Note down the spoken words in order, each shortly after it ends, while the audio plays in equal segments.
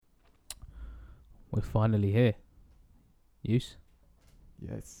We're finally here. Use?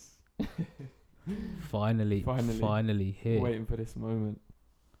 Yes. Finally here. Waiting for this moment.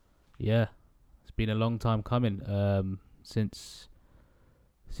 Yeah. It's been a long time coming. Since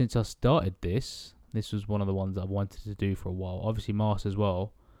I started this was one of the ones that I've wanted to do for a while. Obviously Mars as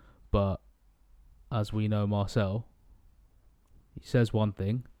well. But as we know Marcel, he says one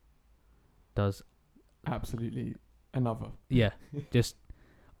thing, does Absolutely another. yeah, just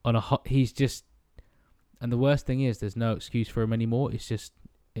on a hot. He's just, and the worst thing is, there's no excuse for him anymore. It's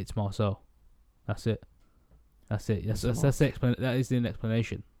Marcel. That's it. That's the that is the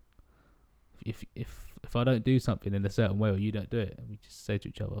explanation. If I don't do something in a certain way or you don't do it, we just say to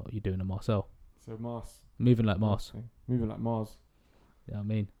each other, "You're doing a Marcel." So Mars. Moving like Mars. Moving like Mars. Yeah, I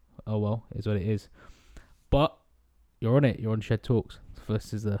mean, oh well, it's what it is. But you're on it. You're on Shed Talks.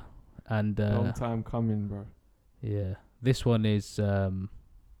 First is long time coming, bro. Yeah, this one is.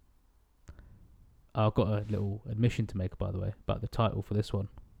 I've got a little admission to make, by the way, about the title for this one.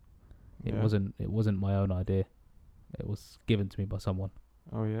 It wasn't my own idea. It was given to me by someone.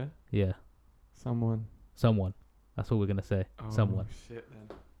 Oh yeah. Yeah. Someone. That's all we're gonna say. Oh, someone. Shit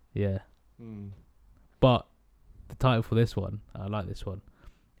then. Yeah. Hmm. But the title for this one, I like this one,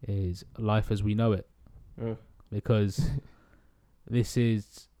 is Life as We Know It. Because this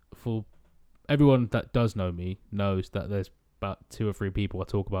is, for everyone that does know me, knows that there's about 2 or 3 people I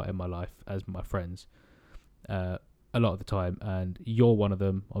talk about in my life as my friends a lot of the time, and you're one of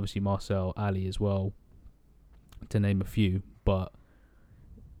them. Obviously Marcel, Ali as well, to name a few. But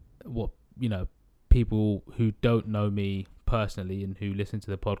what, people who don't know me personally and who listen to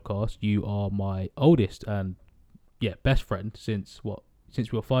the podcast, you are my oldest and best friend since we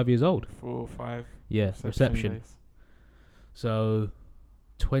were 5 years old. 4 or 5. Yeah, reception. Days. So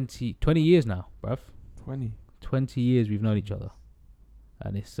 20 years now, bruv. 20 years we've known each other.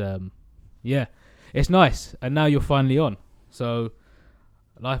 And it's it's nice. And now you're finally on. So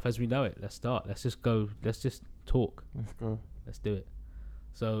Life as We Know It. Let's start. Let's just go. Let's just talk. Let's go. Let's do it.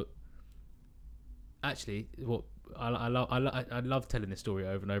 So actually, what I love telling this story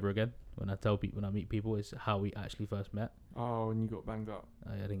over and over again when I meet people, is how we actually first met. Oh, and you got banged up.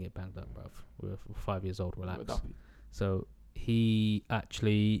 I didn't get banged up, bruv. We were 5 years old. Relax. Duppy. So he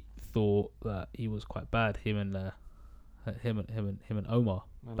actually thought that he was quite bad. Him and Omar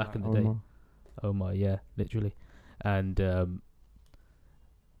back in the day. Omar, yeah, literally. And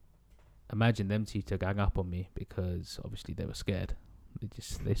imagine them two to gang up on me because obviously they were scared.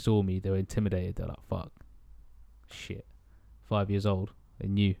 They saw me. They were intimidated. They're like, "Fuck, shit." 5 years old. They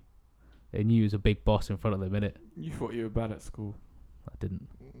knew he was a big boss in front of them, innit? You thought you were bad at school. I didn't.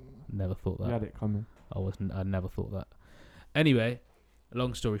 Never thought that. You had it coming. I never thought that. Anyway,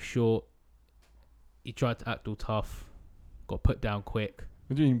 long story short, he tried to act all tough, got put down quick.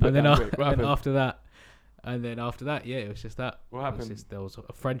 What do you mean put down quick? What happened? After that, yeah, it was just that. What happened? There was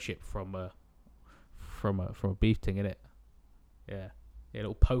a friendship from a beef thing, innit? Yeah, a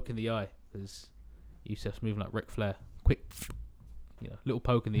little poke in the eye because Yusuf's moving like Ric Flair, quick, little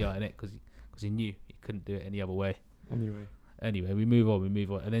poke in the eye, innit? Because he knew he couldn't do it any other way. Anyway, we move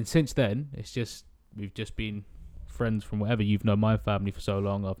on, and then since then, we've just been friends from whatever. You've known my family for so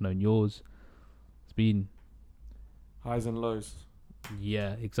long, I've known yours. It's been highs and lows.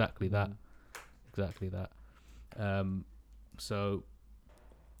 Yeah, exactly that. So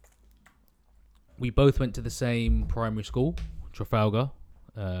we both went to the same primary school, Trafalgar.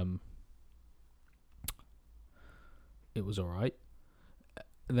 It was alright.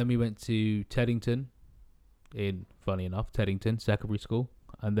 And then we went to Teddington, funny enough, Teddington Secondary School.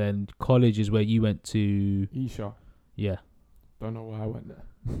 And then college is where you went to... Isha. Yeah. Don't know why I went there.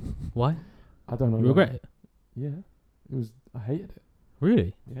 Why? I don't know. You regret it? Yeah. I hated it.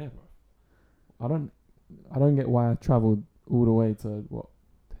 Really? Yeah, bro. I don't get why I travelled all the way to,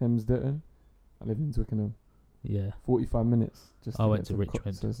 Thames Ditton. I live in Twickenham. Yeah. 45 minutes just I went to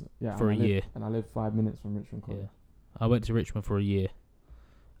Richmond for a year. And I live 5 minutes from Richmond College. Yeah. I went to Richmond for a year.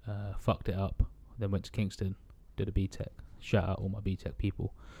 Fucked it up. Then went to Kingston. Did a BTEC. Shout out all my BTEC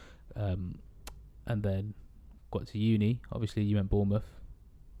people. And then got to uni. Obviously, you went Bournemouth,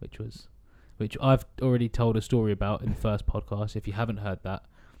 which I've already told a story about in the first podcast. If you haven't heard that,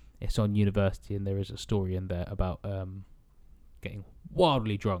 it's on university, and there is a story in there about getting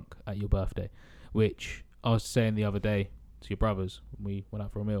wildly drunk at your birthday, which I was saying the other day to your brothers when we went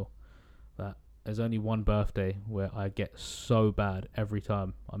out for a meal, that there's only one birthday where I get so bad every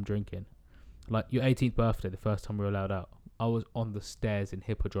time I'm drinking. Like your 18th birthday, the first time we were allowed out, I was on the stairs in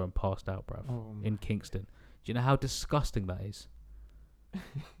Hippodrome, passed out, bruv, in Kingston. Do you know how disgusting that is?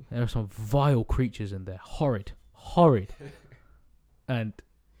 There are some vile creatures in there. Horrid. And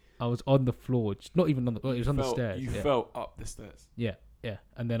I was on the floor, just not even on the. Well, it was on the stairs. You Yeah. fell up the stairs. Yeah,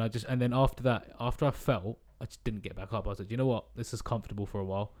 and then after that, after I fell, I just didn't get back up. I was like, you know what? This is comfortable for a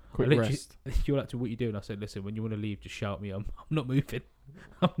while. Quick literally- rest. You're like, to what you doing? I said, listen, when you want to leave, just shout me. I'm not moving.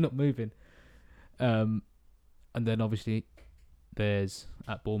 I'm not moving. And then obviously there's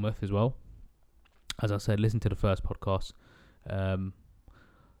at Bournemouth as well. As I said, listen to the first podcast.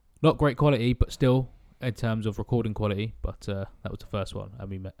 Not great quality, but still in terms of recording quality. But that was the first one, and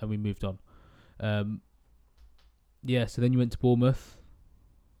we moved on. Yeah. So then you went to Bournemouth.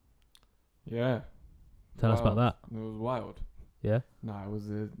 Yeah. Tell us about that. It was wild. Yeah. No, it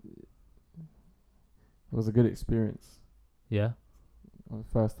was a good experience. Yeah. The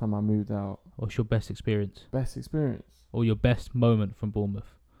first time I moved out. What's your best experience? Best experience. Or your best moment from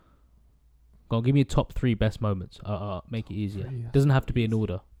Bournemouth? Go on, give me a top 3 best moments. Make it easier. Doesn't have to be in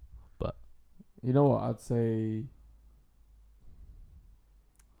order. You know what? I'd say.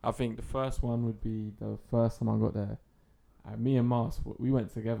 I think the first one would be the first time I got there. Me and Mars, we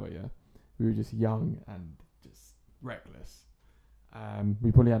went together. Yeah, we were just young and just reckless.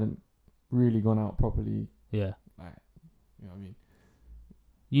 We probably hadn't really gone out properly. Yeah. Like, you know what I mean?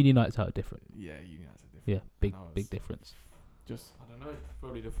 Uni nights out are different. Yeah, uni nights are different. Yeah, big And I was big difference. Just, I don't know,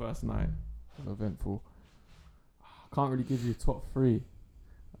 probably the first night was eventful. I can't really give you a top 3.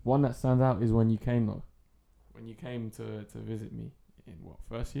 One that stands out is when you came though. When you came to visit me in what,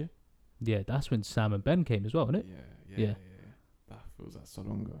 first year? Yeah, that's when Sam and Ben came as well, wasn't it? Yeah. That feels like so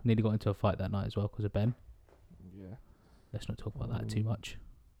long ago. Nearly got into a fight that night as well because of Ben. Yeah. Let's not talk about that too much.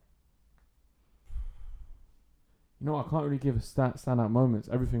 You know, I can't really give a standout moments.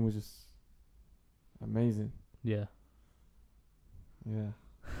 Everything was just amazing. Yeah. Yeah.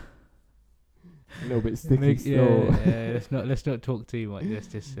 A little bit sticky still. Yeah. Let's not talk too much.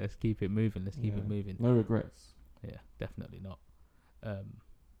 Let's keep it moving. Let's keep it moving. No regrets. Yeah, definitely not.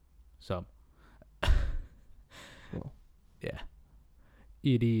 Some. Well. Yeah.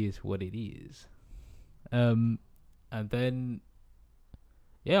 It is what it is. And then,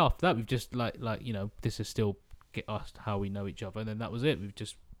 yeah, after that we've just like you know, this is still get us how we know each other, and then that was it. We've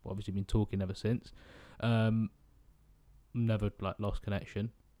just obviously been talking ever since. Never like lost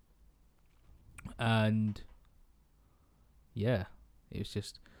connection. And yeah, it was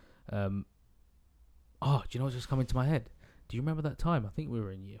just do you know what's just coming to my head? Do you remember that time? I think we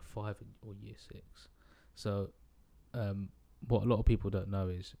were in year 5 or year 6. So what a lot of people don't know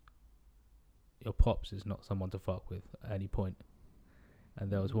is your pops is not someone to fuck with at any point. And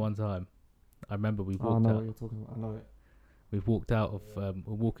there was one time I remember we walked I know out. what you're talking about. I know it. We've walked out of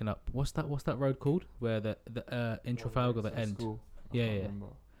we're walking up, what's that road called where the in Trafalgar, the end. Yeah.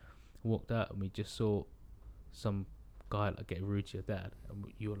 Walked out and we just saw some guy like get rude to your dad, and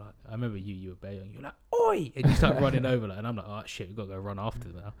you were like, I remember you were baying, you're like, oi, and you start running over, like, and I'm like, oh shit, we gotta go run after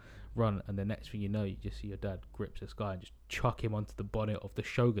them now. Run, and the next thing you know, you just see your dad grips this guy and just chuck him onto the bonnet of the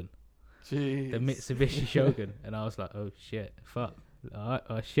Shogun. Jeez. The Mitsubishi Shogun. And I was like, oh shit, fuck. Alright,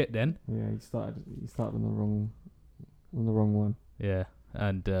 shit then. Yeah, he started on the wrong one. Yeah,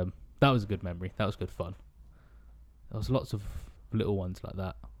 and that was a good memory. That was good fun. There was lots of little ones like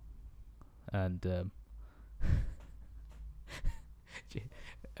that. And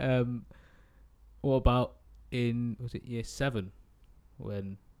what about was it year 7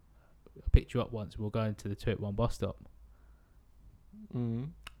 when I picked you up once? We were going to the 281 bus stop.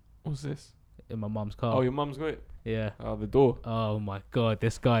 What's this? In my mum's car. Oh, your mum's got it? Yeah. Oh, the door. Oh my god,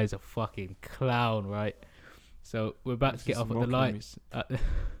 this guy is a fucking clown, right? So we're about to get off at the lights.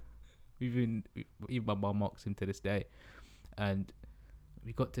 Even my mum mocks him to this day. And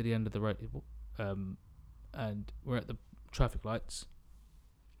we got to the end of the road, and we're at the traffic lights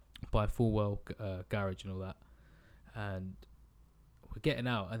by Fulwell garage and all that. And we're getting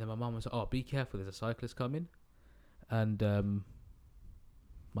out, and then my mum was like, "Oh, be careful! There's a cyclist coming." And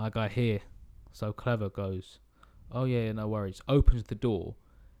my guy here, so clever, goes, "Oh yeah, no worries." Opens the door,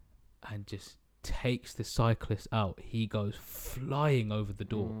 and just takes the cyclist out. He goes flying over the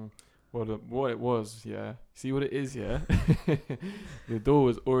door. Well, what it was, yeah. See what it is, yeah. The door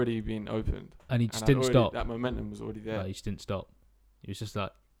was already being opened, and he just didn't stop. That momentum was already there. No, he just didn't stop. He was just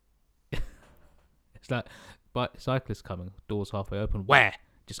like, it's like, but cyclist coming, doors halfway open. Where?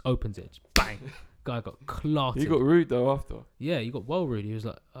 Just opens it, just bang. Guy got clotted. He got rude though after. Yeah, he got well rude. He was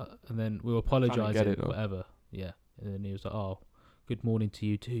like, and then we were apologising, whatever. Yeah, and then he was like, "Oh, good morning to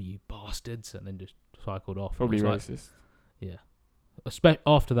you too, you bastards," and then just cycled off. Probably racist. Like, yeah.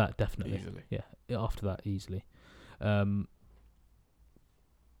 After that, definitely. Easily. Yeah, after that, easily.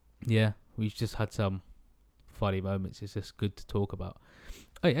 Yeah, we've just had some funny moments. It's just good to talk about.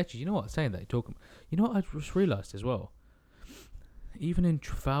 Hey, actually, you know what? Saying that, you know what I just realised as well? even in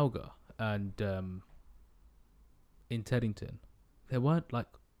Trafalgar and in Teddington, there weren't like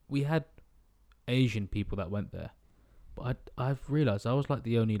we had Asian people that went there, but I've realised I was like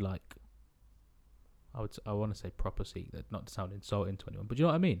the only like I want to say proper Sikh, that not to sound insulting to anyone, but you know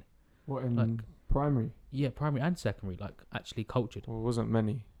what I mean? What in Like- primary? Yeah, primary and secondary, like actually cultured. Well, it wasn't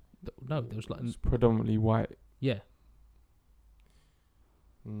many. No, there was like It was predominantly white. yeah,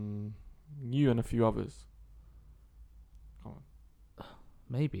 You and a few others. Come on.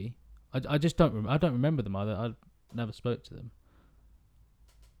 maybe. I just don't I don't remember them either. I never spoke to them.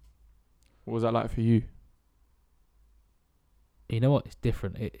 What was that like for you? You know what? It's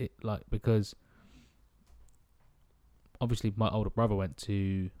different. It like because obviously my older brother went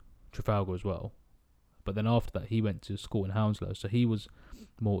to Trafalgar as well, but then after that he went to school in Hounslow, so he was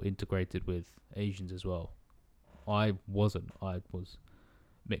more integrated with Asians as well. I wasn't. I was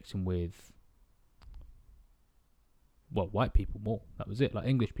mixing with white people more. That was it. Like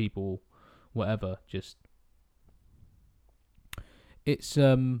English people, whatever. Just it's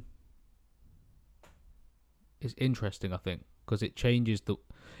interesting, I think, because it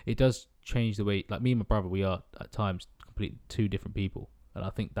does change the way. Like me and my brother, we are at times completely two different people, and I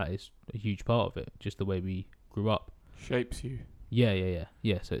think that is a huge part of it. Just the way we grew up Shapes you. Yeah.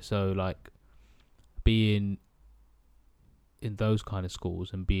 So like being in those kind of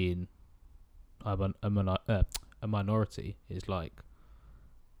schools and being a minority is like,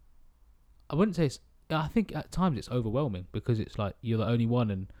 I wouldn't say I think at times it's overwhelming because it's like you're the only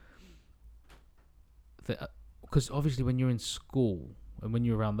one, and because obviously when you're in school and when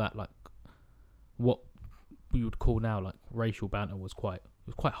you're around that, like what we would call now like racial banter was quite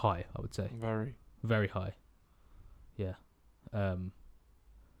high, I would say. Very. Very high. Yeah.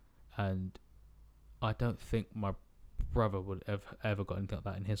 And I don't think my brother would have ever got anything like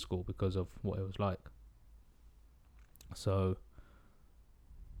that in his school because of what it was like. So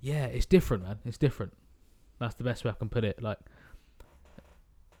yeah, it's different, man. It's different. That's the best way I can put it. Like,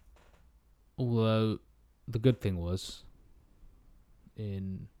 although the good thing was I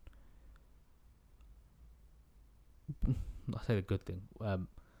say the good thing.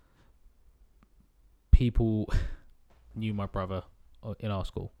 People knew my brother in our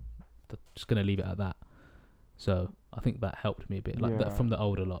school. Just gonna leave it at that. So I think that helped me a bit, like that from the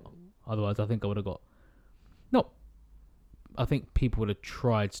older lot. Otherwise, I think I would have got. No, I think people would have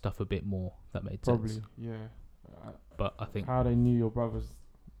tried stuff a bit more. That made Probably, sense. yeah. But I think How they knew your brother's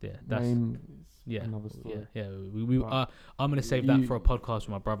that's name is yeah, another story. yeah. We I'm gonna save that for a podcast with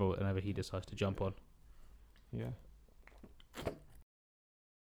my brother whenever he decides to jump on. Yeah.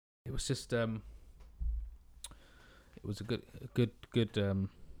 It was just it was a good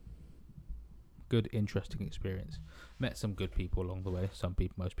interesting experience. Met some good people along the way.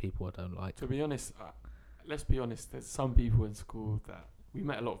 Most people I don't like. To be honest, let's be honest. There's some people in school that we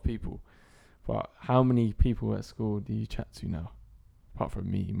met a lot of people, but how many people at school do you chat to now, apart from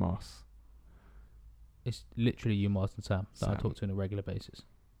me, Mars? It's literally you, Mars, and Sam that I talk to on a regular basis.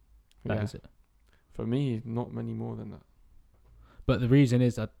 That is it. For me, not many more than that. But the reason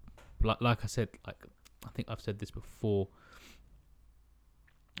is that, like I said, like I think I've said this before.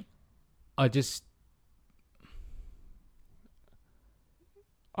 I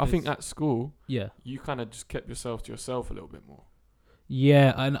think at school, yeah, you kind of just kept yourself to yourself a little bit more.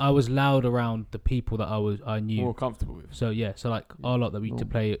 Yeah, and I was loud around the people that I knew. More comfortable with. So yeah, so like our lot that we used to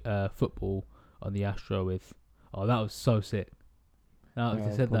play football on the Astro with. Oh, that was so sick. Now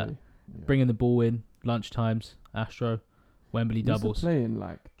they said that bringing the ball in lunchtimes, Astro, Wembley doubles. We used to play in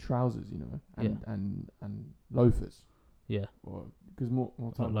like trousers, and loafers. Yeah. Or because more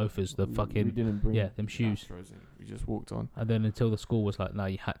time. Not loafers, the fucking we didn't bring them shoes. Astros in. We just walked on. And then until the school was like, no,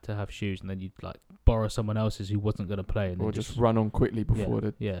 you had to have shoes, and then you'd like borrow someone else's who wasn't going to play, and or just run on quickly before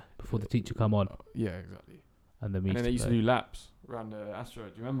before the teacher come on. Yeah, exactly. And then they used to do laps around the Astro. Do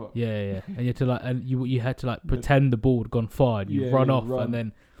you remember? Yeah. And you had to you had to pretend the ball had gone far, and you run off, and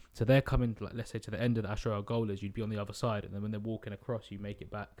then so they're coming let's say to the end of the Astro. Our goal is you'd be on the other side, and then when they're walking across, you make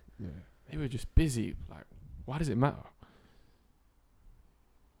it back. Yeah, they were just busy. Like, why does it matter?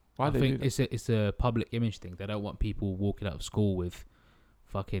 I think it's a public image thing. They don't want people walking out of school with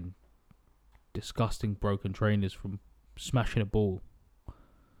fucking disgusting broken trainers from smashing a ball.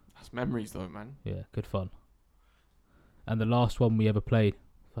 That's memories though, man. Yeah, good fun. And the last one we ever played,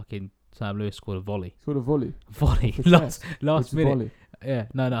 fucking Sam Lewis scored a volley. Volley. last minute. Volley. Yeah,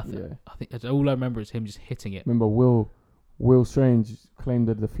 nothing. Yeah. I think that's all I remember is him just hitting it. Remember Will Strange claimed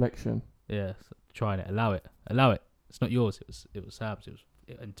the deflection. Yeah, so trying it. Allow it. It's not yours. It was Sam's.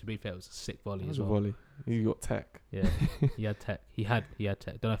 And to be fair, it was a sick volley as well. Volley. He got tech. Yeah, he had tech. He had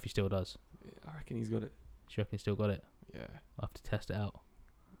tech. Don't know if he still does. I reckon he's got it. Do you reckon he still got it? Yeah. I have to test it out.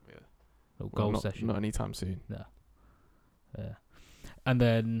 Yeah. Little Well, goal not, session. Not anytime soon. Yeah. And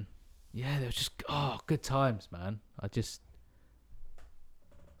then, there was just good times, man.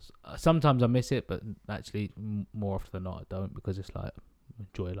 Sometimes I miss it, but actually more often than not I don't, because it's like I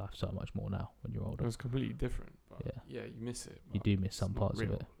enjoy life so much more now when you're It older. was completely different. But Yeah. you miss it. You but do miss it's some not parts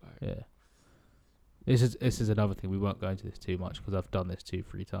real, of it. Like, Yeah. This is another thing. We won't go into this too much because I've done this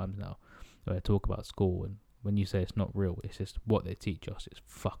 2-3 times now. Where I talk about school, and when you say it's not real, it's just what they teach us is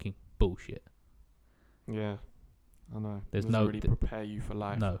fucking bullshit. Yeah. I know. There's Doesn't no really prepare you for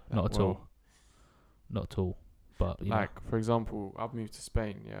life. No, that not at well. all. Not at all. But you know, Like, for example, I've moved to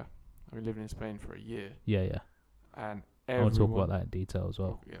Spain. Yeah. I've been living in Spain for a year, yeah. and I want everyone. to talk about that in detail as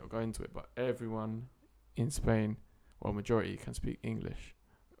well. Yeah, we'll go into it. But everyone in Spain, well, majority can speak English.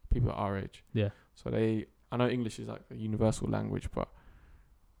 People at our age. Yeah. So I know English is like a universal language, but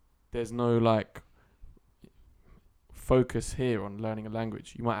there's no like focus here on learning a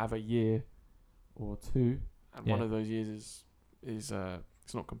language. You might have a year or two, and one Yeah. of those years is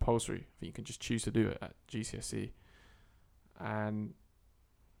it's not compulsory. I think you can just choose to do it at GCSE. And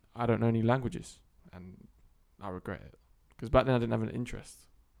I don't know any languages, and I regret it, because back then I didn't have an interest,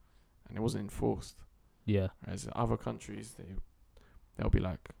 and it wasn't enforced. Yeah. Whereas in other countries, they'll be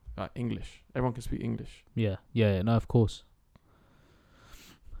like English. Everyone can speak English. Yeah. No, of course.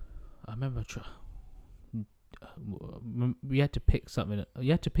 I remember we had to pick something.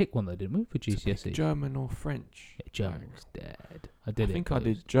 You had to pick one though, didn't we, for GCSE? German or French. Yeah, German was dead. I think I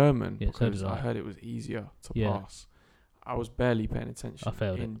did German Yeah, so because did I I. heard it was easier to Yeah. pass. I was barely paying attention I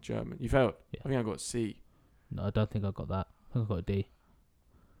failed in German. You failed? Yeah. I think I got C. No, I don't think I got that. I think I got a D.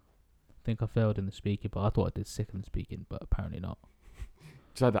 I think I failed in the speaking, but I thought I did sick in the speaking, but apparently not.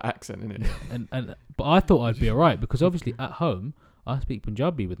 Just had that accent in it. and but I thought I'd be alright, because obviously at home I speak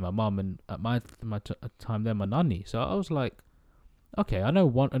Punjabi with my mum, and at my time then my nanny. So I was like, okay, I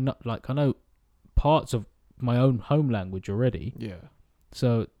know I know parts of my own home language already. Yeah.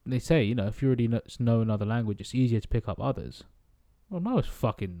 So they say, if you already know another language, it's easier to pick up others. Well, no, it's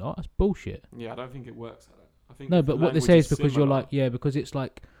fucking not. That's bullshit. Yeah, I don't think it works like that. I think No, if the but what they language say is because you're similar- like, because it's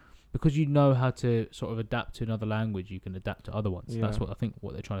like, because you know how to sort of adapt to another language, you can adapt to other ones. Yeah. That's what I think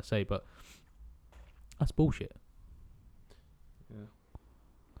what they're trying to say, but that's bullshit. Yeah.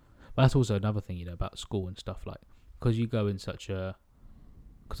 But that's also another thing, about school and stuff, like, because you go in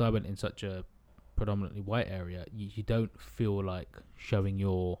because I went in such a predominantly white area, you don't feel like showing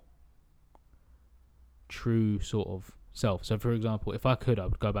your true sort of self. So, for example, if I could, I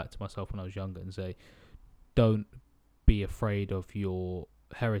would go back to myself when I was younger and say, don't be afraid of your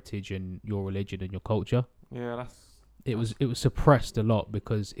heritage and your religion and your culture. Yeah, It was suppressed a lot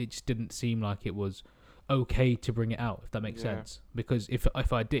because it just didn't seem like it was okay to bring it out, if that makes Yeah. sense. Because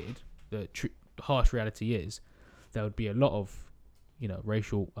if I did, the harsh reality is there would be a lot of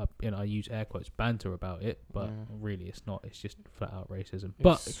racial, I use air quotes, banter about it, but Yeah. really it's not. It's just flat out racism.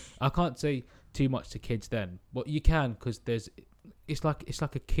 But I can't say too much to kids then. Well, you can, because it's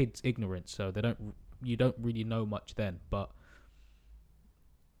like a kid's ignorance, so you don't really know much then, but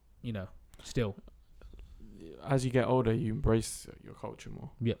still. As you get older, you embrace your culture more.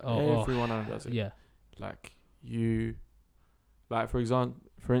 Yeah. Everyone does it. Yeah. Like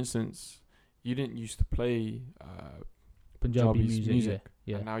for instance, you didn't used to play Punjabi Punjabi's music.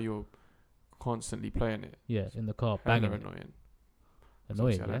 Yeah. and now you're constantly playing it. Yeah. In the car, Hella banging. annoying.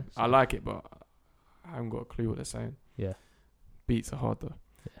 Annoying. Obviously, Yeah. I like it, but I haven't got a clue what they're saying. Yeah. Beats are hard though.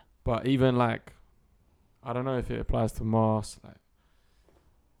 Yeah. But even like, I don't know if it applies to Mars,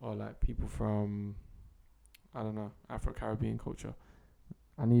 or like people from, I don't know, Afro-Caribbean culture.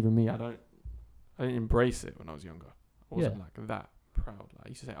 And even me, I didn't embrace it when I was younger. I wasn't like that proud. Like, I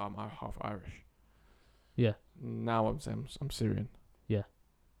used to say, I'm half Irish. Yeah. Now I'm saying I'm Syrian. Yeah.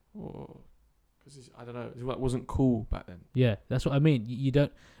 Or, because I don't know, it wasn't cool back then. Yeah, that's what I mean. You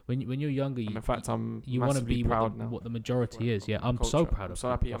don't when you're younger. And in fact, I'm you want to massively be proud what now. the majority is. Yeah, my I'm so culture. proud I'm of, so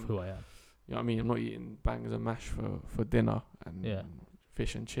happy of who I am. You know what I mean? I'm not eating bangers and mash for dinner and Yeah.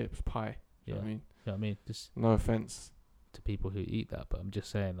 fish and chips, pie. You Yeah, know what I mean? you know what I mean, just No offense, to people who eat that, but I'm just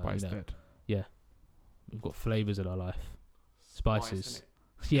saying, but like, it's dead. we've got flavors in our life. Spice, Spices.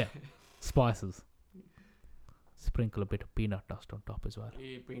 innit? Yeah, spices. Sprinkle a bit of peanut dust on top as well.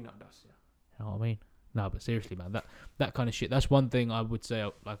 Yeah, peanut dust, yeah. You know what I mean? No, but seriously, man, that kind of shit. That's one thing I would say.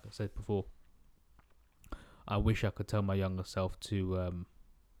 Like I said before, I wish I could tell my younger self to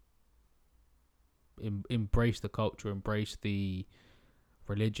embrace the culture, embrace the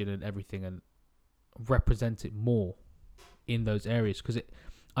religion and everything, and represent it more in those areas. Because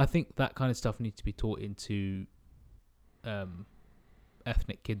I think that kind of stuff needs to be taught into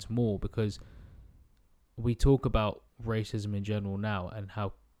ethnic kids more. Because we talk about racism in general now and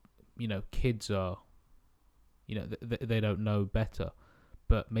how, kids are, they don't know better,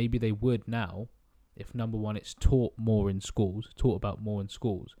 but maybe they would now if, number one, it's taught about more in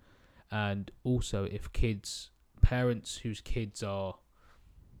schools, and also if parents whose kids are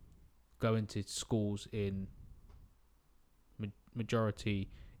going to schools in majority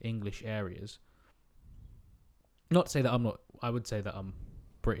English areas. Not to say that I would say that I'm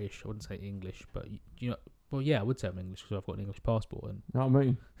British. I wouldn't say English, but I would say I'm English because I've got an English passport. And you know what I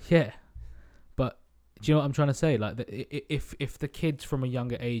mean? yeah, but do you know what I'm trying to say? Like, if the kids from a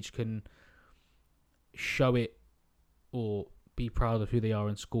younger age can show it or be proud of who they are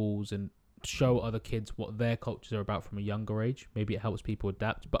in schools and show other kids what their cultures are about from a younger age, maybe it helps people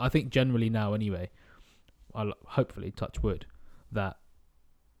adapt. But I think generally now, anyway, I'll hopefully touch wood that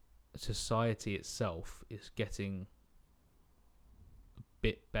society itself is getting a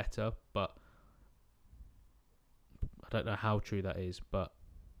bit better, but I don't know how true that is. But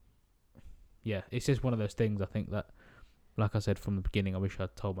yeah, it's just one of those things. I think that, like I said from the beginning, I wish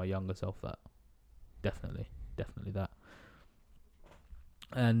I'd told my younger self that. Definitely that.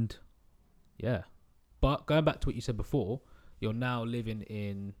 And yeah, but going back to what you said before, you're now living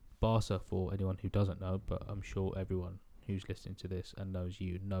in Barca, for anyone who doesn't know, but I'm sure everyone who's listening to this and knows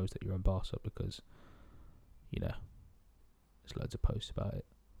you knows that you're in Barca because, there's loads of posts about it.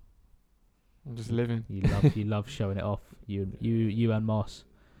 I'm just living. You love showing it off. You and Moss.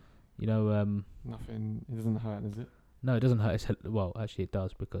 Nothing. It doesn't hurt, does it? No, it doesn't hurt. Well, actually, it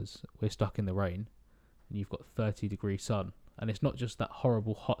does because we're stuck in the rain, and you've got 30-degree sun, and it's not just that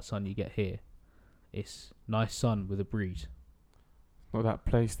horrible hot sun you get here. It's nice sun with a breeze. Not that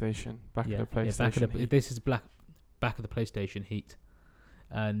PlayStation. Back of the PlayStation. This is back of the PlayStation heat,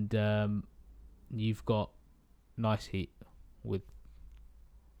 and you've got nice heat with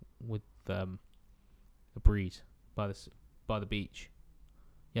a breeze by the beach.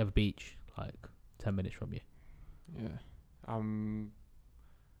 You have a beach like 10 minutes from you. Yeah.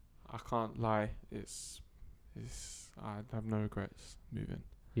 I can't lie. I have no regrets moving.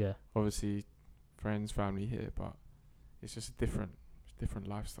 Yeah. Obviously, friends, family here, but it's just a different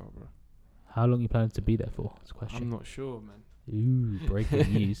lifestyle, bro. How long are you planning to be there for? That's a question. I'm not sure, man. Ooh,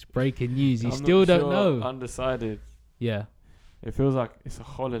 breaking news. Breaking news. You I'm still not don't sure. know. Undecided. Yeah. It feels like it's a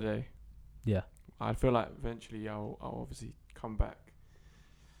holiday. Yeah. I feel like eventually I'll obviously come back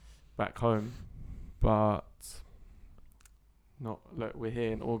home, but not. Look, we're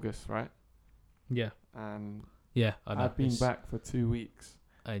here in August, right? Yeah. And yeah, I know. I've been back for 2 weeks,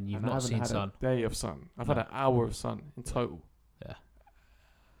 and you've and not seen sun. I haven't had a day of sun. I've had an hour of sun in total. Yeah.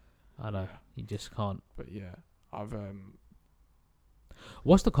 I know. Yeah. You just can't. But yeah, I've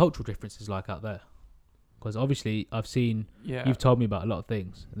What's the cultural differences like out there? Because obviously I've seen. Yeah. You've told me about a lot of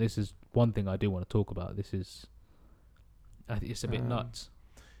things. And this is one thing I do want to talk about. I think it's a bit nuts.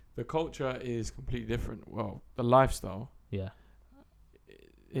 The culture is completely different. Well, the lifestyle. Yeah.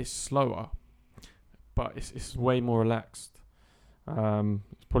 It's slower, but it's way more relaxed.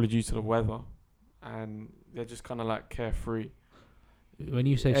 It's probably due to the weather, and they're just kind of like carefree. When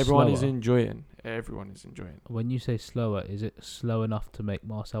you say everyone slower, is enjoying. Everyone is enjoying. When you say slower, is it slow enough to make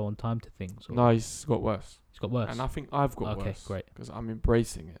Marcel on time to things? Or? No, it's got worse. It's got worse. And I think I've got worse. Okay, great. Because I'm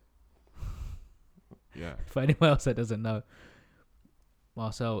embracing it. Yeah. For anyone else that doesn't know,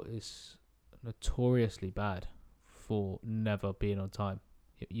 Marcel is notoriously bad for never being on time.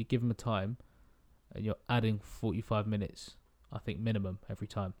 You give him a time, and you're adding 45 minutes, I think, minimum every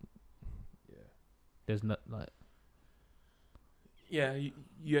time. Yeah. There's no like. Yeah, you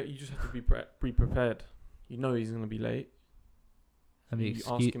just have to be prepared. You know he's gonna be late. And you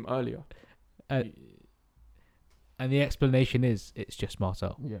ask him earlier. And the explanation is it's just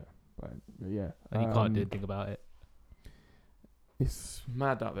Marcel. Yeah, but yeah, and you can't do anything about it. It's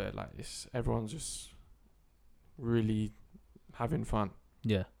mad out there. Like everyone's just really having fun.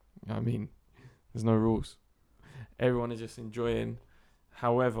 Yeah, you know what I mean, there's no rules. Everyone is just enjoying.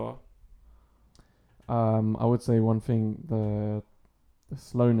 However, I would say one thing: the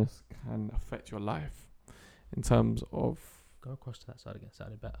slowness can affect your life in terms of. Go across to that side again.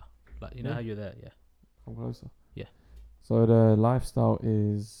 Sounded better. Like you know how you're there. Yeah. Come closer. Yeah. So the lifestyle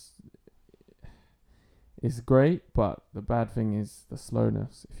is great, but the bad thing is the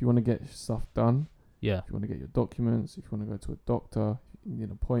slowness. If you want to get stuff done, yeah. If you want to get your documents, if you want to go to a doctor, you need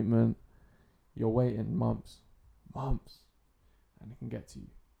an appointment, you're waiting months, and it can get to you.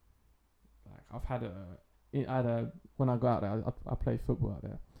 Like when I go out there, I play football out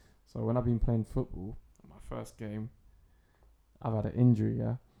there. So when I've been playing football, my first game, I've had an injury.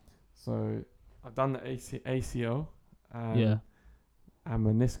 Yeah. So I've done the ACL. Yeah. and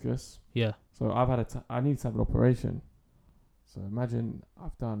meniscus. Yeah. So I need to have an operation. So imagine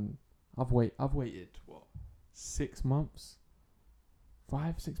I've waited what 6 months,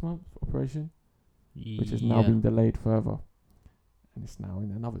 5-6 months for operation, which has now been delayed further, and it's now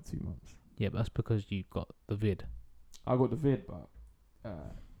in another 2 months. Yeah, but that's because you got the vid. I got the vid, but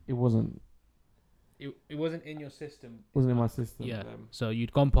it wasn't. It wasn't in your system. Wasn't in my system. Yeah. So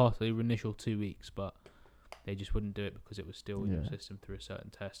you'd gone past the initial 2 weeks, but they just wouldn't do it because it was still in your system through a certain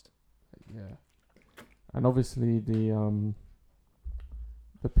test. Yeah. And obviously the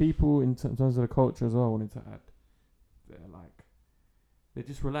people in terms of the culture as well, I wanted to add, they're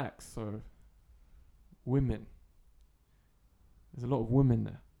just relaxed. So women, there's a lot of women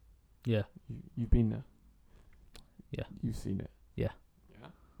there. Yeah. You've been there. Yeah. You've seen it. Yeah.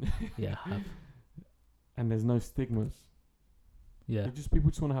 Yeah. Yeah. I have. And there's no stigmas. Yeah.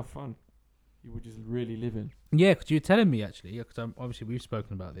 People just want to have fun. You were just really living. Yeah, because you were telling me actually, because obviously we've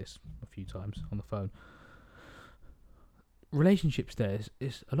spoken about this a few times on the phone. Relationships there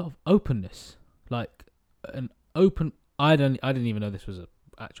is a lot of openness, like an open. I didn't even know this was an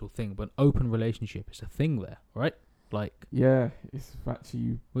actual thing, but an open relationship is a thing there, right? Like it's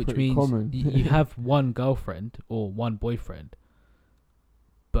actually which pretty means common. you have one girlfriend or one boyfriend,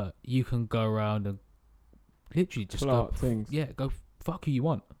 but you can go around and literally just go things. Yeah, go fuck who you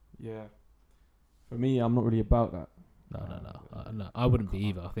want. Yeah. For me, I'm not really about that. No, I wouldn't be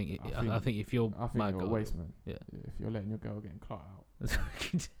either. I think if you're you're a waste man. Yeah. If you're letting your girl get caught out,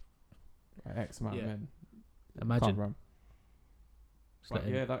 X amount of men. Imagine. Run. But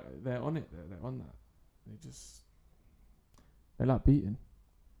they're on it. They're on that. They like beating.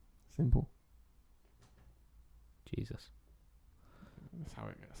 Simple. Jesus. That's how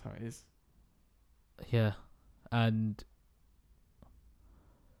it is. Yeah, and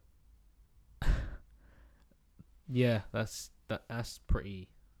yeah, that's pretty.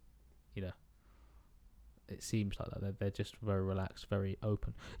 It seems like that. They're just very relaxed, very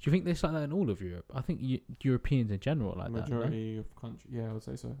open. Do you think there's like that in all of Europe? I think Europeans in general like that. Majority of countries, yeah, I would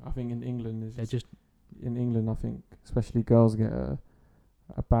say so. I think in England in England, I think especially girls get a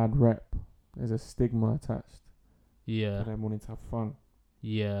bad rep. There's a stigma attached. Yeah. To them wanting to have fun.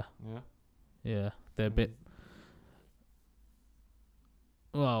 Yeah. Yeah. Yeah, they're a bit.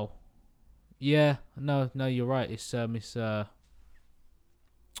 Well, yeah, no, you're right. It's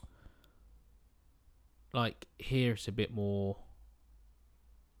like here it's a bit more.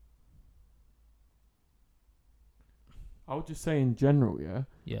 I would just say in general, yeah.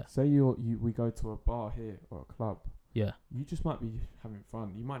 Yeah. Say we go to a bar here or a club. Yeah. You just might be having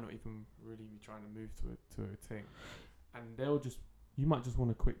fun. You might not even really be trying to move to a thing, and you might just want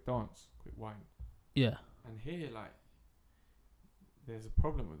a quick dance, quick wine. Yeah. And here, there's a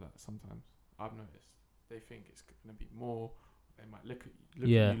problem with that sometimes. I've noticed. They think it's going to be more. They might look at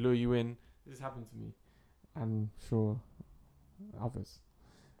you, lure you in. This happened to me. And sure, others.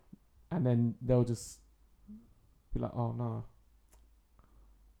 And then they'll just be like, oh, no.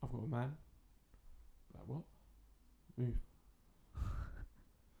 I've got a man. Like, what? Move.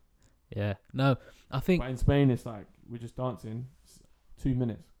 Yeah. No, I think... But in Spain, it's like, we're just dancing. 2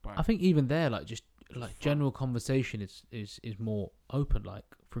 minutes. Bye. I think even there, just general conversation is more open. Like,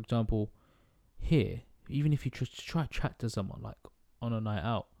 for example, here, even if you try to chat to someone, like, on a night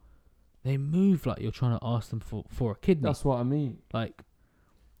out, they move like you're trying to ask them for a kidney. That's what I mean. Like,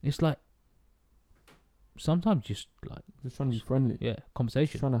 it's like, sometimes just trying to be friendly. Yeah,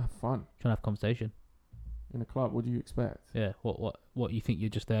 conversation. Just trying to have fun. Trying to have conversation. In a club, what do you expect? Yeah, what you think you're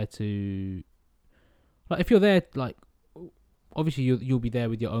just there to... Like, if you're there, like... Obviously, you'll be there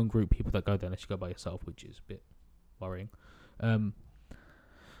with your own group, people that go there unless you go by yourself, which is a bit worrying. But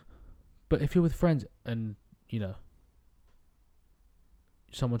if you're with friends and,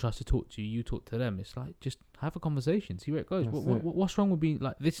 someone tries to talk to you, you talk to them, it's like, just have a conversation, see where it goes. What's wrong with being,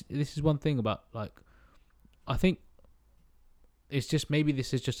 like, this is one thing about, like, I think it's just, maybe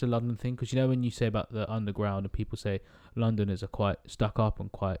this is just a London thing, because, when you say about the underground and people say Londoners are quite stuck up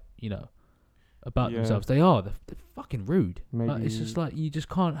and quite, about themselves, they're fucking rude. Like, it's just like, you just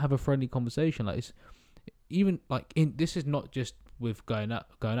can't have a friendly conversation. Like, it's even like this is not just with going out.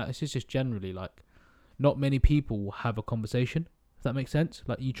 This is just generally, like, not many people will have a conversation. If that makes sense.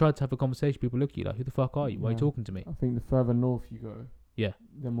 Like, you try to have a conversation, people look at you like, who the fuck are you? Why are you talking to me? I think the further north you go, the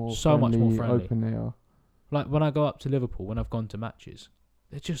more much more friendly, open they are. Like, when I go up to Liverpool, when I've gone to matches,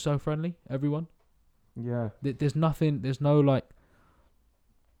 they're just so friendly. Everyone. Yeah. There's nothing. There's no, like.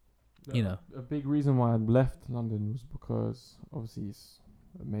 A big reason why I left London was because obviously it's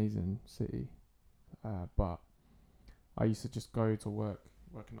an amazing city, but I used to just go to work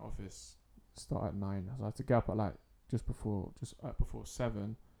in the office, start at 9. So I had to get up at like just before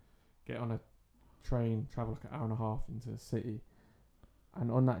 7. Get on a train, travel like an hour and a half into the city,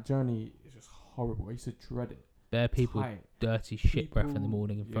 and on that journey it's just horrible. I used to dread it. There are people Tight. dirty shit breath in the People-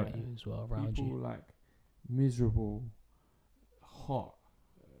 morning in front of yeah. you as well, around People you. like miserable, hot,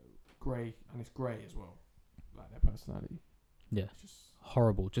 grey, and it's grey as well. Like their personality. Yeah. It's just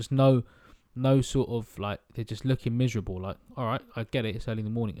Horrible. Just no sort of like, they're just looking miserable. Like, all right, I get it. It's early in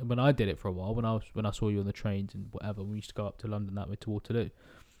the morning. And when I did it for a while, when I saw you on the trains and whatever, we used to go up to London that way to Waterloo.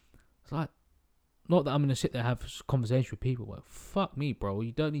 It's like, not that I'm gonna sit there and have a conversation with people. Like, fuck me, bro.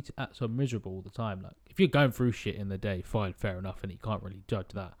 You don't need to act so miserable all the time. Like, if you're going through shit in the day, fine, fair enough, and you can't really judge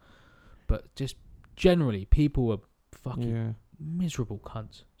that. But just generally, people are fucking miserable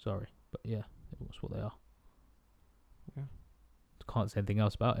cunts. Sorry, but yeah, that's what they are. Yeah. Can't say anything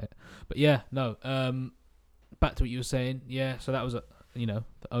else about it. But yeah, no. Back to what you were saying. Yeah, so that was the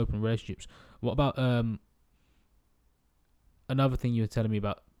open relationships. What about another thing you were telling me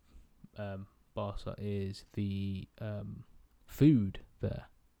about Barca is the food there.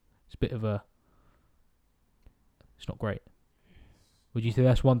 It's a bit of a. It's not great. Would you say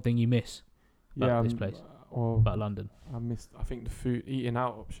that's one thing you miss about this place? Or About London? I think the food, eating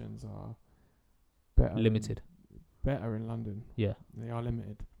out options are better. Limited. Better in London. Yeah. They are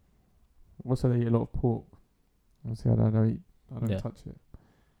limited. Also, they eat a lot of pork. Obviously, I don't Yeah. touch it.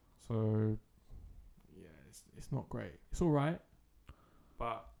 So, yeah, it's not great. It's all right,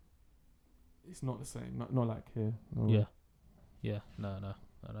 but it's not the same. Not like here. No. Yeah. Yeah. No.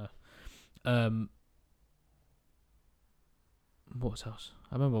 What else?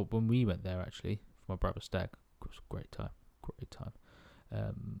 I remember when we went there actually for my brother's stag. It was a great time.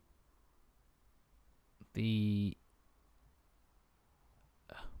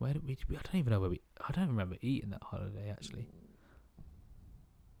 Where did we? I don't even know where we. I don't remember eating that holiday actually.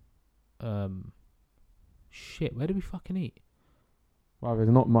 Shit. Where did we fucking eat? Well, there's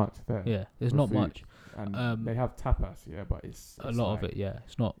not much there. Yeah, there's for not food. much. And they have tapas, yeah, but it's A lot of like- it. Yeah,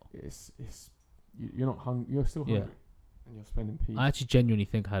 it's not. It's you're not hungry. You're still Yeah. hungry, and you're spending peace. I actually genuinely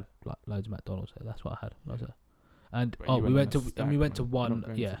think I had like loads of McDonald's there. That's what I had. when I was Yeah. there. And But you we went on to a stag, and we went to man. You're not one.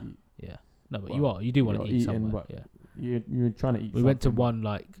 going Yeah, to eat. yeah. No, but Well, you do want to you're eat eating, somewhere. but Yeah. You're trying to eat. We went to something. one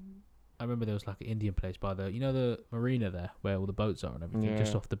like. I remember there was like an Indian place by the marina there where all the boats are and everything,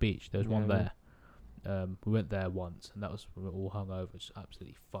 just Yeah. off the beach. There was one Yeah. there. We went there once, and that was we were all hungover, just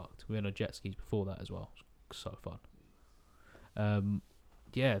absolutely fucked. We went on jet skis before that as well. It was so fun.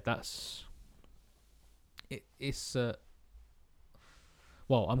 Yeah, that's it. It's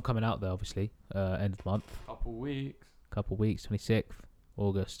well, I'm coming out there obviously. End of the month, Couple weeks. 26th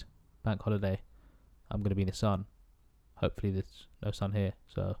August, bank holiday. I'm gonna be in the sun. Hopefully, there's no sun here,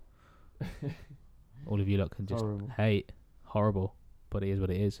 so all of you lot can just Horrible. hate. Horrible, but it is what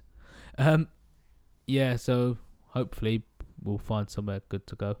it is. Yeah, so hopefully we'll find somewhere good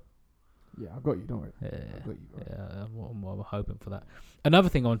to go. Yeah, I got you. Don't worry. I Yeah, got you. Bro. yeah, I'm hoping for that. Another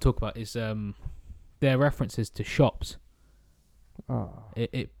thing I want to talk about is their references to shops. Ah.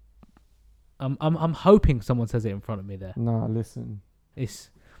 I'm hoping someone says it in front of me there. Nah, listen. It's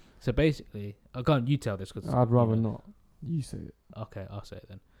so basically. Go on, you tell this because I'd rather not. You say it. Okay, I'll say it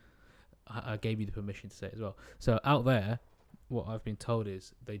then. I gave you the permission to say it as well. So out there, what I've been told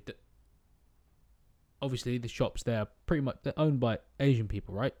is obviously the shops there are pretty much they're owned by Asian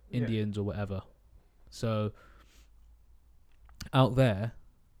people, right? Yeah. Indians or whatever. So out there,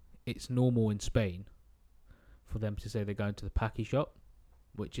 it's normal in Spain for them to say they're going to the Paki shop,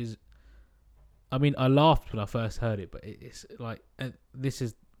 which is, I mean, I laughed when I first heard it, but it's like this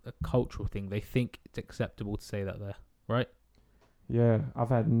is a cultural thing. They think it's acceptable to say that there, right? Yeah, I've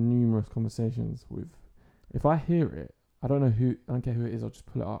had numerous conversations with. If I hear it, I don't care who it is. I'll just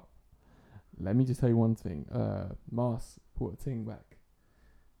pull it up. Let me just tell you one thing. Mars brought a thing back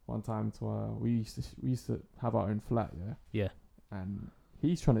one time to we used to have our own flat, yeah. Yeah. And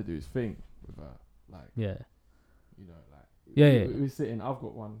he's trying to do his thing with her, like Yeah. you know, like Yeah. We're sitting. I've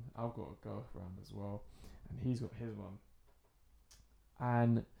got one. I've got a girlfriend as well, and he's got his one.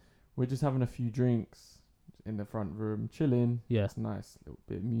 And we're just having a few drinks in the front room, chilling. Yeah. It's nice, little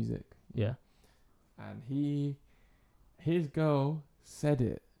bit of music. Yeah. And his girl said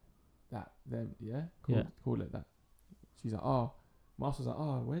it. Call it that. She's like, oh, Mars was like,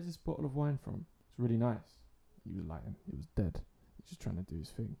 oh, where's this bottle of wine from? It's really nice. He was lying. He was dead. He's just trying to do his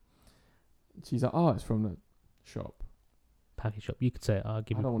thing. She's like, oh, it's from the shop. Package shop. You could say it. I'll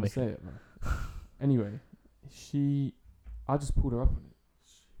give I you don't want to permission. say it, man. Anyway, I just pulled her up on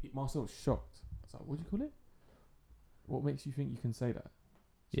it. Marcel was shocked. I was like, what do you call it? What makes you think you can say that?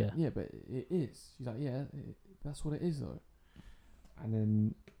 She's Yeah. like, yeah, but it is. She's like, yeah, that's what it is, though. And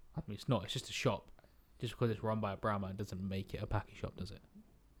then I mean, it's not. It's just a shop. Just because it's run by a brown man doesn't make it a Paki shop, does it?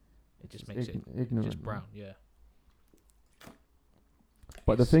 It just makes it ignorant, just man. brown. Yeah.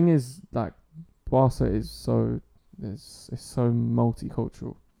 But the thing is, like, Barca is so it's so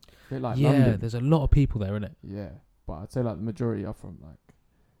multicultural. A bit like yeah, London. there's a lot of people there, innit? Yeah, but I'd say like the majority are from like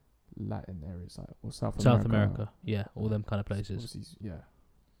Latin areas, like or South America, yeah, all them kind of places. Obviously, yeah.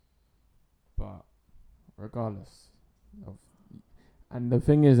 But regardless of, and the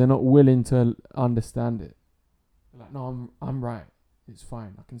thing is, they're not willing to understand it. They're like, no, I'm right. It's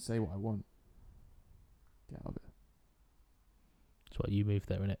fine. I can say what I want. Get out of it. That's why you moved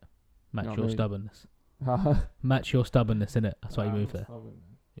there, innit? Match You know what your I mean? stubbornness. Match your stubbornness, innit? That's why you I'm moved not there. stubborn,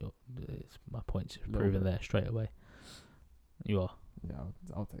 man. It's my point's Little proven bit. there straight away. You are. Yeah,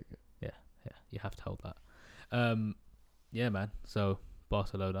 I'll take it. Yeah, you have to hold that. Yeah, man. So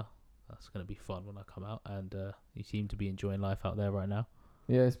Barcelona, that's gonna be fun when I come out, and you seem to be enjoying life out there right now.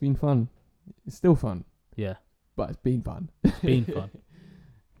 Yeah, it's been fun. It's still fun, Yeah, but it's been fun. it's been fun.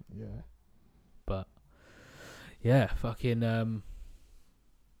 Yeah. But yeah, fucking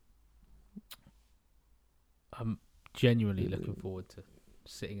I'm genuinely looking forward to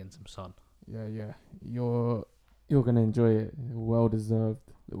sitting in some sun. Yeah. You're gonna enjoy it. Well deserved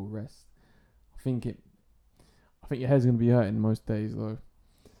little rest. I think your head's gonna be hurting most days though.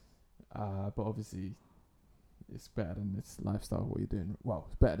 But obviously, it's better than this lifestyle. What you're doing, well,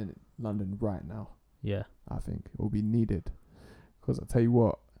 it's better than London right now. Yeah, I think it will be needed. Because I tell you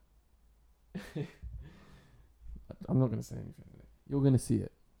what, I'm not gonna say anything. You're gonna see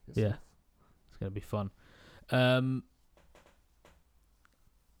it yourself. Yeah. It's gonna be fun.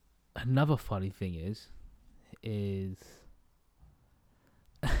 Another funny thing is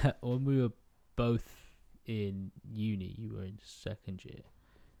when we were both in uni, you were in second year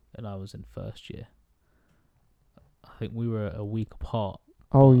and I was in first year. I think we were a week apart,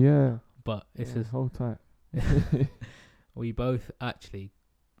 Oh yeah. but it's Yeah, hold tight. we both actually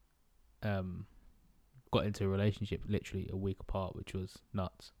got into a relationship literally a week apart, which was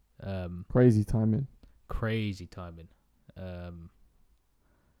nuts. Crazy timing. Crazy timing.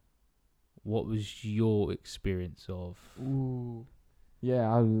 What was your experience of? Ooh.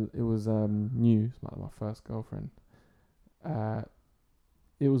 Yeah, it was new. It's like my first girlfriend.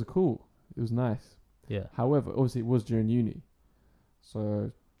 It was cool. It was nice. Yeah, However, obviously it was during uni,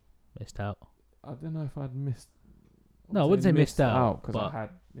 so missed out. I don't know if I'd missed. No, I wouldn't say missed out, because but I had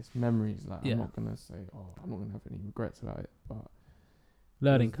missed memories. Like yeah. I'm not gonna say, I'm not gonna have any regrets about it. But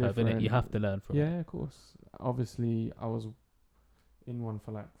Learning it's curve, innit? You different. have to learn from it. yeah, of course. Obviously, I was in one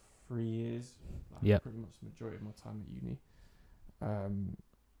for like 3 years. Like Yep. pretty much the majority of my time at uni.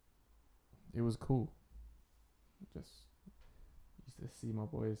 It was cool. Just used to see my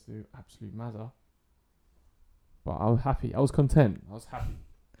boys do absolute mazza. But I was happy. I was content. I was happy.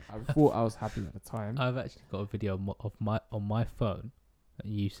 I thought I was happy at the time. I've actually got a video on my phone that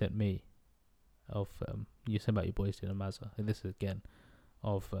you sent me of you sent about your boys doing a mazza. And this is again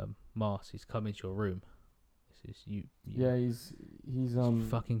of Mars. He's come into your room. This is you Yeah, he's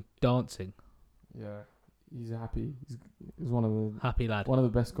fucking dancing. yeah, he's happy. He's one of the Happy lad. one of the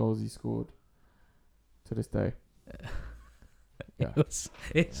best goals he scored to this day. Yeah. It's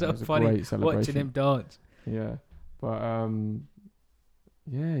It so was a funny great watching celebration. him dance. Yeah, but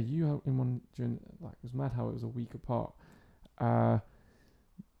yeah, you out in one during like it was mad how it was a week apart. But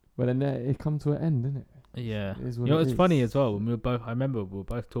then it come to an end, didn't it? Yeah. It is You what know, it it's is. funny as well. When we were both, I remember we were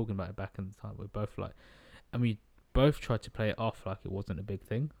both talking about it back in the time. We were both like, and we both tried to play it off like it wasn't a big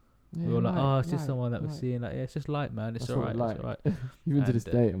thing. Yeah, We were like, light, it's just light, someone that we're light. seeing. Like, yeah, it's just light, man. It's That's alright. what It's light. alright. Even to And, this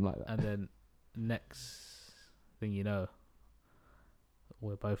day, I'm like that. And then next thing you know,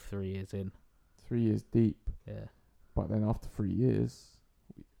 we're both 3 years in. 3 years deep. Yeah. But then after 3 years,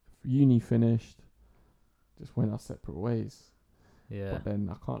 uni finished, just went our separate ways. Yeah. But then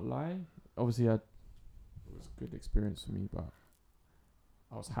I can't lie. Obviously, it was a good experience for me, but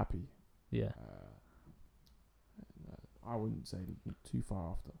I was happy. Yeah. I wouldn't say too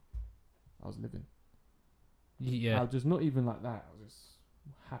far after. I was living. I Yeah. was just not even like that. I was just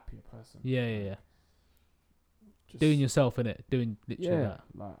a happier person. Yeah. Just Doing yourself in it. Doing literally yeah. that.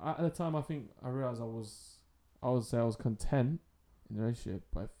 Like at the time, I think I realized I would say I was content in the relationship,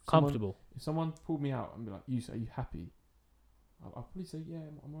 but Comfortable. if someone pulled me out and be like, "Are you happy?" I'll probably say, "Yeah,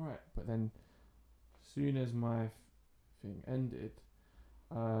 I'm alright." But then, as soon as my thing ended,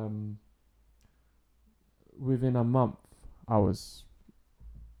 within a month, I was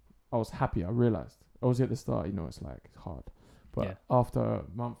happy. I realized. Obviously, at the start, it's like it's hard, but Yeah. after a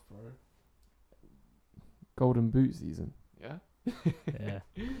month, bro, golden boot season. Yeah. Yeah.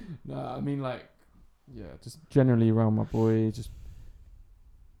 No, I mean like, yeah, just generally around my boy, just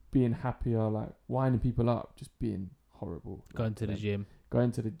being happier, like winding people up, just being horrible. Going like, to the them. gym.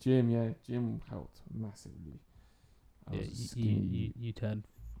 Going to the gym, yeah. Gym helped massively. I Yeah, was skinny. you turn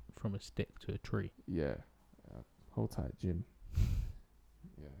from a stick to a tree. Yeah. Hold tight, gym.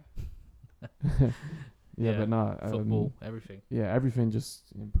 Yeah. yeah, but no. Football, everything. Yeah, everything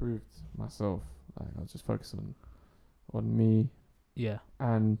just improved myself. Like I was just focused on me Yeah.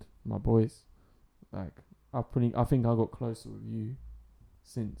 and my boys. Like I think I got closer with you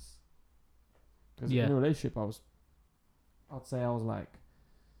since. Because Yeah. in a relationship, I'd say I was like,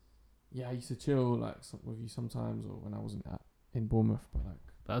 yeah, I used to chill like with you sometimes, or when I wasn't in Bournemouth, but like.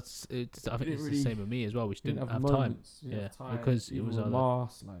 I think didn't it's really- the same with me as well. We just didn't have time. moments, Yeah, time, because it even was with other.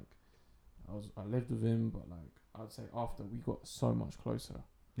 Mars, like I lived with him, but like I'd say after we got so much closer,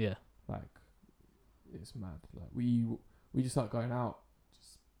 Yeah. like it's mad. Like we just started going out,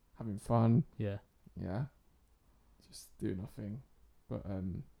 just having fun, Yeah. yeah, just doing nothing. But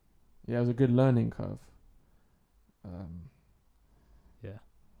yeah, it was a good learning curve. Yeah.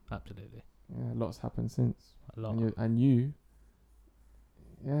 Absolutely. Yeah, lots happened since. A lot. And you,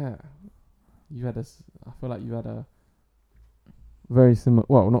 yeah, you had I feel like you had a very similar.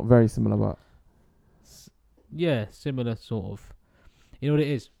 Well, not very similar, but Yeah, similar sort of. You know what it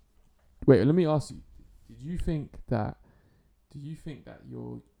is? wait. Let me ask you. Do you think that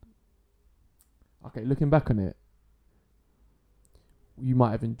you're okay? Looking back on it, you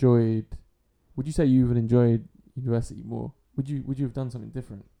might have enjoyed. Would you say you would enjoyed university more? Would you have done something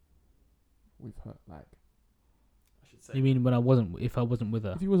different with her? Like, I should say. You mean if I wasn't with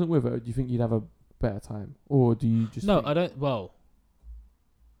her? If you wasn't with her, do you think you'd have a better time, or do you just? No, think I don't. Well,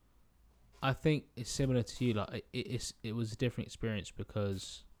 I think it's similar to you. Like it was a different experience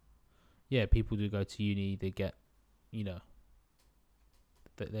because, yeah, people do go to uni. They get, they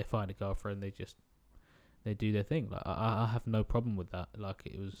find a girlfriend. They do their thing. Like I have no problem with that. Like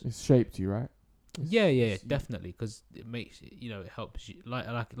it was. It's shaped you, right? Yeah, definitely, because it makes it helps you. Like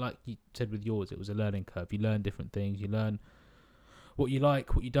you said with yours, it was a learning curve. You learn different things. You learn what you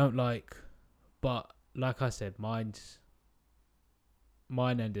like, what you don't like. But like I said, mine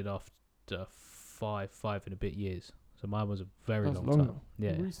ended after five and a bit years. So mine was a very long time.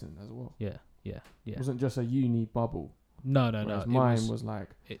 Yeah, recent as well. Yeah. It wasn't just a uni bubble. No. Whereas mine was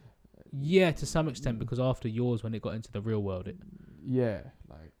like. Yeah, to some extent, because after yours, when it got into the real world,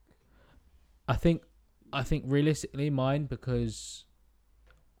 like. I think realistically mine, because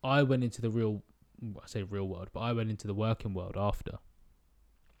I went into the I say real world, but I went into the working world after,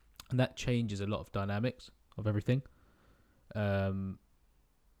 and that changes a lot of dynamics of everything. But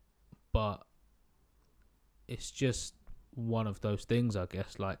it's just one of those things, I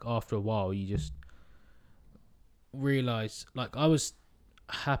guess. Like after a while, you just realize. Like I was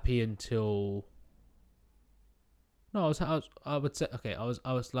happy until. No, I would say okay. I was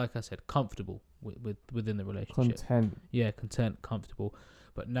like I said, comfortable within the relationship. Content. Yeah, content, comfortable.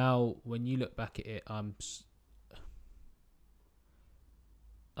 But now, when you look back at it,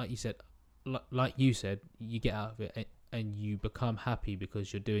 like you said, you get out of it and you become happy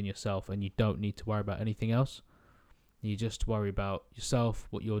because you're doing yourself and you don't need to worry about anything else. You just worry about yourself,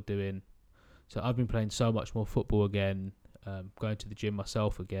 what you're doing. So I've been playing so much more football again, going to the gym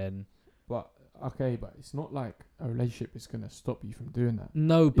myself again. But it's not like a relationship is going to stop you from doing that.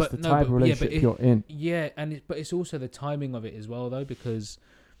 No, it's the type of relationship you're in. Yeah, but it's also the timing of it as well, though, because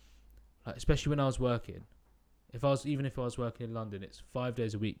like, especially when I was working, if I was working in London, it's 5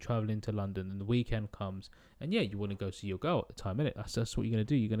 days a week traveling to London, and the weekend comes, and yeah, you want to go see your girl at the time, innit? That's what you're gonna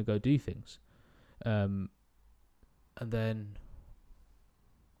do. You're gonna go do things, and then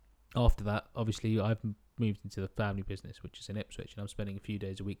after that, obviously, I've moved into the family business, which is in Ipswich, and I'm spending a few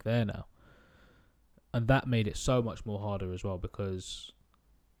days a week there now. And that made it so much more harder as well, because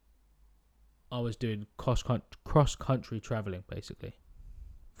I was doing cross-country travelling, basically,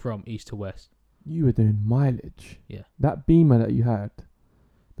 from east to west. You were doing mileage. Yeah. That Beamer that you had,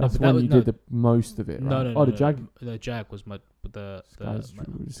 that's when you did the most of it, right? No, the Jag? The Jag was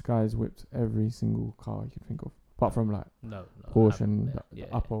Sky's whipped every single car you can think of. Apart from like no, Porsche and the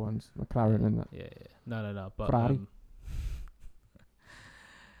upper ones, McLaren and that. Yeah. No. But, Ferrari.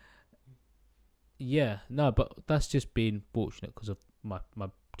 Yeah, no, but that's just been fortunate because of my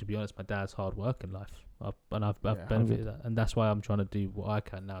to be honest, my dad's hard work in life. I've benefited that, and that's why I'm trying to do what I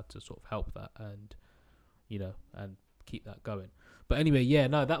can now to sort of help that and and keep that going. But anyway, yeah,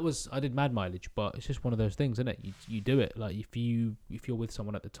 no, I did mad mileage, but it's just one of those things, isn't it? You do it. Like if you're with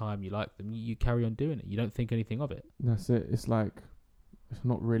someone at the time, you like them, you carry on doing it. You don't think anything of it. That's it. It's like it's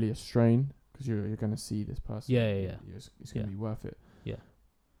not really a strain because you're going to see this person. Yeah. It's going to be worth it. Yeah.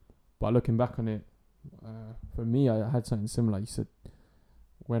 But looking back on it, for me, I had something similar. You said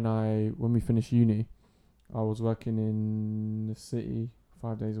when we finished uni, I was working in the city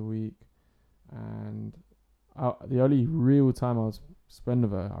 5 days a week, and the only real time I was spending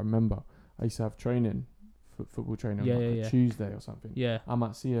with her, I remember I used to have training, football training, Yeah, on like yeah, a yeah. Tuesday or something. Yeah. I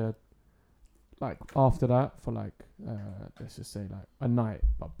might see her like after that for like let's just say like a night,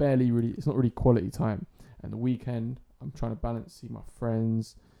 but barely really. It's not really quality time. And the weekend, I'm trying to balance, see my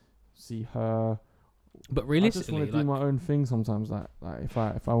friends, see her. But I just realistically, want to do my own thing sometimes. Like if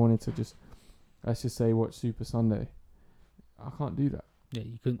I wanted to just, let's just say, watch Super Sunday, I can't do that. yeah,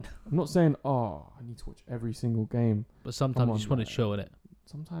 you couldn't. I'm not saying I need to watch every single game. But sometimes you on, just want to like, chill in it.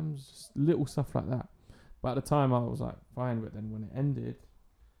 Sometimes just little stuff like that. But at the time I was like fine, but then when it ended,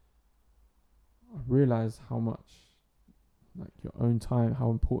 I realized how much like your own time, how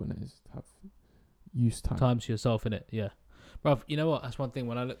important it is to have use time. Time to yourself in it. Yeah, bruv. You know what? That's one thing.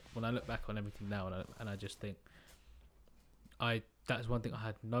 When I look back on everything now, and I just think, that's one thing I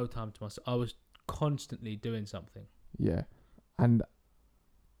had no time to myself. I was constantly doing something. Yeah. And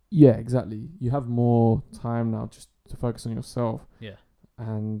yeah, exactly. You have more time now just to focus on yourself. Yeah.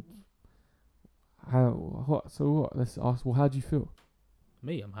 And what? Let's ask, well, how do you feel?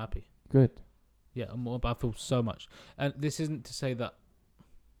 Me, I'm happy. Good. Yeah, I feel so much. And this isn't to say that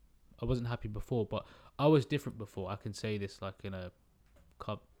I wasn't happy before, but I was different before. I can say this like in a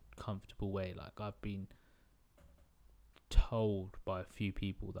comfortable way. Like I've been told by a few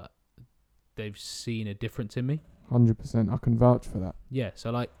people that they've seen a difference in me. 100%. I can vouch for that. Yeah,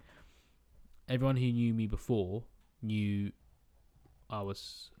 so like everyone who knew me before knew I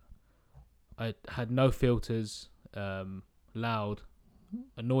had no filters, loud,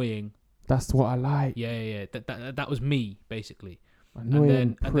 annoying. That's what I like. Yeah. That was me basically. Annoying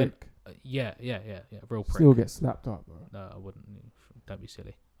and then prick. Yeah, real prick. Still get slapped up, bro. No, I wouldn't. Don't be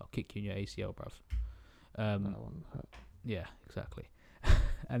silly. I'll kick you in your ACL, bruv. That one hurt. Yeah, exactly.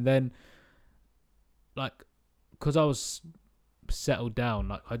 And then, like, because I was settled down,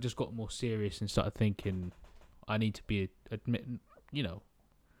 like, I just got more serious and started thinking I need to be,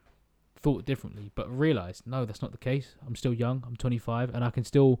 thought differently. But realised, no, that's not the case. I'm still young. I'm 25, and I can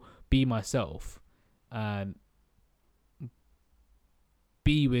still be myself and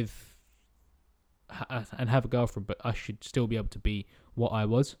be with and have a girlfriend, but I should still be able to be what I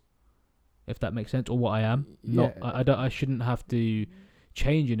was, if that makes sense, or what I am. Yeah. I shouldn't have to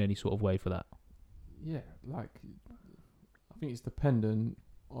change in any sort of way for that. Yeah, like I think it's dependent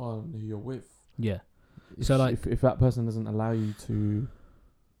on who you're with. Yeah. If, So, like- if that person doesn't allow you to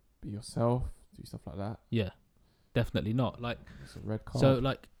be yourself, do stuff like that, Yeah. Definitely not. Like, it's a red card. so,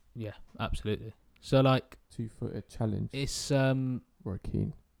 like, yeah, absolutely. So, like, 2-footed challenge it's or a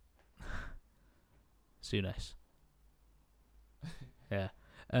keen. Souness. Yeah.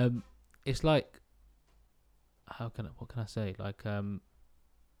 It's like, what can I say? Like, we're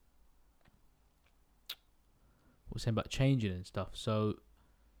saying about changing and stuff. So,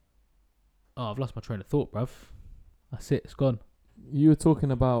 I've lost my train of thought, bruv. That's it. It's gone. You were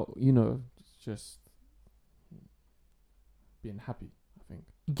talking about, just being happy, I think.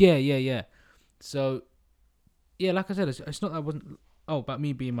 Yeah. So, yeah, like I said, it's not that I wasn't. Oh, about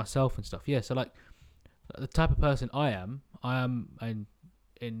me being myself and stuff. Yeah. So, like, the type of person I am, and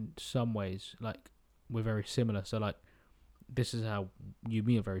in some ways, like, we're very similar. So, like, this is how you and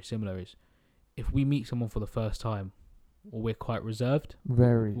me are very similar. Is if we meet someone for the first time, or we're quite reserved.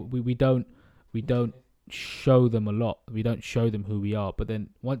 Very. We don't show them a lot. We don't show them who we are. But then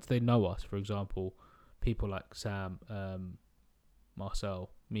once they know us, for example, people like Sam,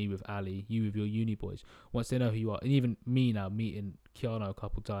 Marcel, me with Ali, you with your uni boys, once they know who you are, and even me now meeting Keanu a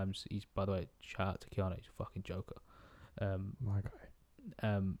couple times, he's, by the way, shout out to Keanu, he's a fucking joker. My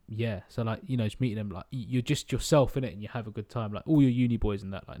guy. Yeah, so like, just meeting them, like, you're just yourself in it, and you have a good time. Like all your uni boys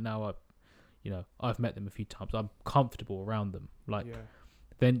and that, like now I've met them a few times. I'm comfortable around them. Like, Yeah.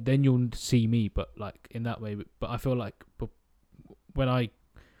 then you'll see me, but like in that way. But I feel like, when I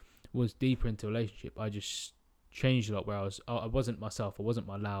was deeper into a relationship, I just changed a lot. Where I wasn't myself. I wasn't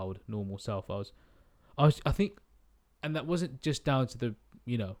my loud, normal self. I think, and that wasn't just down to the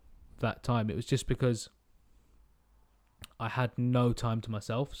that time. It was just because I had no time to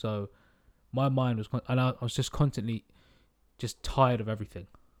myself. So my mind was, and I was just constantly just tired of everything.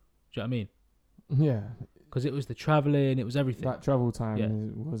 Do you know what I mean? Yeah. Because it was the travelling, it was everything. That travel time Yeah.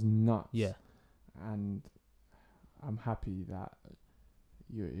 was nuts. Yeah. And I'm happy that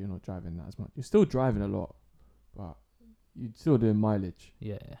you're not driving that as much. You're still driving a lot, but you're still doing mileage.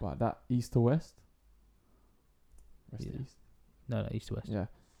 Yeah. But that east to west? West Yeah. to east? No, east to west. Yeah.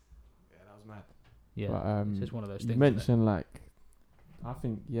 Yeah, that was mad. Yeah. But, It's just one of those you things. mentioned like, I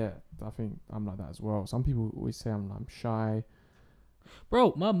think I'm like that as well. Some people always say I'm shy,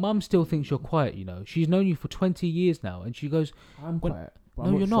 Bro, my mum still thinks you're quiet, you know. She's known you for 20 years now, and she goes, I'm When- quiet. But no,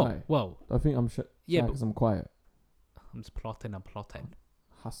 I'm you're not not. shy. Well, I think I'm shy yeah, but because I'm quiet. I'm just plotting.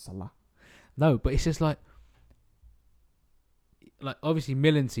 Hustler. No, but it's just like obviously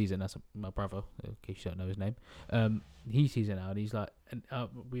Millen sees it. That's my brother, in case you don't know his name. He sees it now, and he's like, and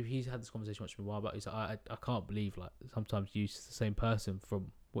he's had this conversation with me a while back. He's like, I can't believe like sometimes you're the same person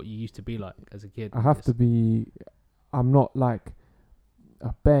from what you used to be like as a kid. I have to be. I'm not like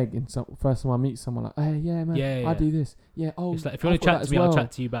a beg in some. First time I meet someone, like, hey, yeah, man, Yeah, I yeah. do this. Yeah, oh, It's like if you want to chat to me, I'll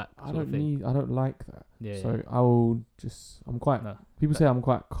chat to you back. I sort of don't thing. need. I don't like that. Yeah. So yeah. I will just. I'm quite. No. People say I'm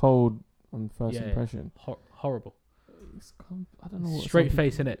quite cold on first Yeah, yeah. impression. Horrible. I don't know. What Straight some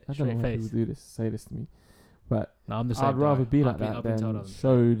face, people, innit? I don't Straight know why face. people do this. Say this to me, but No, I'm the same. I'd rather be like I've been that told than I'm the same.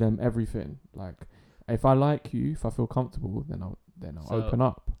 show them everything. Like, if I like you, if I feel comfortable, then I'll So- open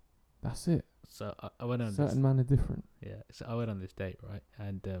up. That's it. So I went on this. Certain man are different. Yeah, so I went on this date, right?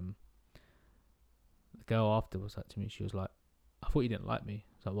 And the girl after was like to me, she was like, I thought you didn't like me.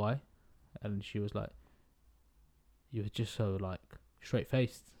 I was like, why? And she was like, you were just so like straight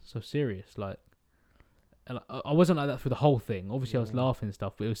faced, so serious, like. And I wasn't like that through the whole thing. Obviously, I was Yeah. laughing and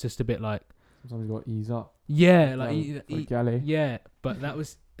stuff, but it was just a bit like, Sometimes you got to ease up. yeah, like, For a galley. yeah. But that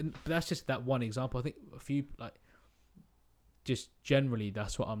was, but that's just that one example. I think a few like, just generally,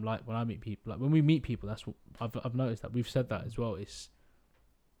 that's what I'm like when I meet people. Like when we meet people, that's what I've noticed that we've said that as well. Is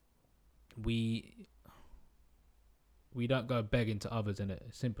we don't go begging to others, in it.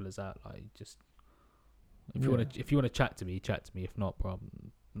 As simple as that. Like just if you want to chat to me, chat to me. If not, bro,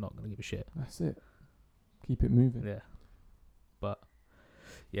 I'm not gonna give a shit. That's it. Keep it moving. Yeah, but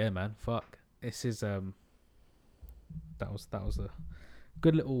yeah, man, fuck. This is that was a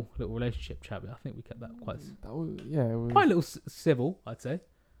good little relationship chat. But I think we kept that quite That was, yeah, it was, quite a little civil, I'd say.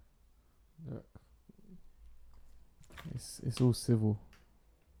 Look, it's all civil.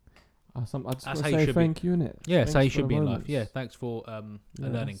 I just That's want how to you say should thank you, innit? Yeah, that's how you Thanks for should the be in life. moments. Yeah, thanks for a Yeah,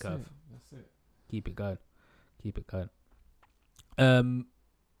 learning that's curve. it, That's it. Keep it going.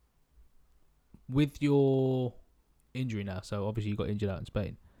 With your injury now, so obviously you got injured out in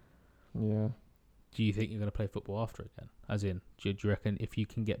Spain. Yeah. Do you think you're going to play football after again? As in, do you reckon if you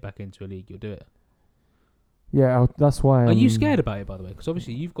can get back into a league, you'll do it? Yeah, that's why. Are you scared about it, by the way? Because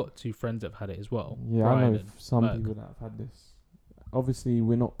obviously you've got two friends that have had it as well. Yeah, Brian I know and some Merck. people that have had this. Obviously,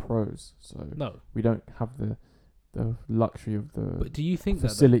 we're not pros, so No, we don't have the luxury of the but do you think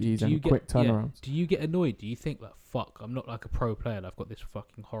facilities that, though? Do you and get, quick yeah, turnarounds. do you get annoyed? Do you think like, fuck, I'm not like a pro player and I've got this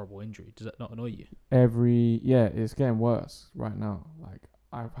fucking horrible injury? Does that not annoy you? It's getting worse right now. Like,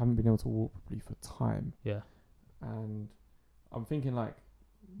 I haven't been able to walk properly for time. Yeah. And I'm thinking, like,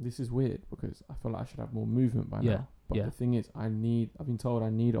 this is weird because I feel like I should have more movement by Yeah, now. But yeah. the thing is, I've been told I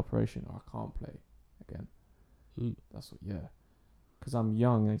need operation or I can't play again. Ooh. That's what, yeah. Because I'm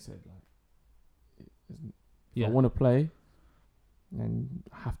young, they said, like, if Yeah. I want to play, then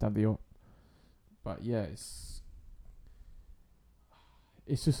I have to have the op. But yeah, it's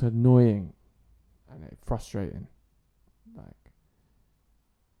just annoying and frustrating. Like,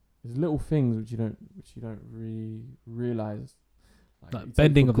 there's little things which you don't really realize. Like you take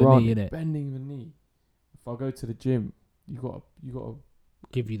bending for of the knee, granted. innit? Bending of the knee. If I go to the gym, you gotta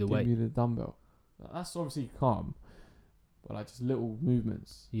Give you the give weight. me the dumbbell. That's obviously calm, but like just little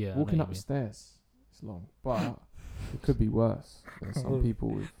movements. Yeah. I know Walking what you mean. upstairs, it's long, but it could be worse. There's some people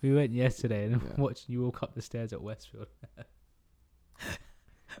with We went yesterday and Yeah. watched you walk up the stairs at Westfield.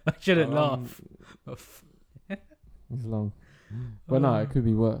 I shouldn't laugh. It's long, but no, it could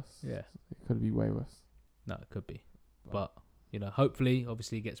be worse. Yeah. It could be way worse. No, it could be. But, you know, hopefully,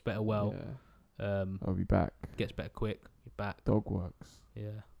 obviously, it gets better well. Yeah, I'll be back. Gets better quick. You're back. Dog works.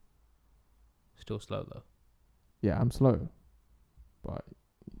 Yeah. Still slow, though. Yeah, I'm slow, but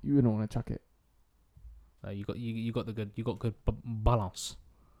you wouldn't want to chuck it. No, you got the good. You got good balance.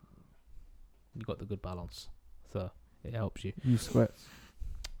 You got the good balance. So, it helps you. You sweats.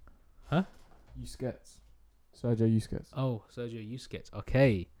 Huh? You skets. Sergio Busquets. Oh, Sergio Busquets.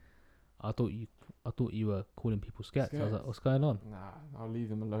 Okay. I thought you were calling people skets. I was like, what's going on? Nah, I'll leave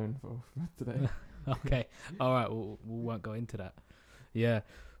them alone for today. Okay. All right. We won't go into that. Yeah.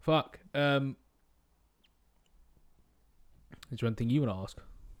 Fuck. Is there anything you want to ask?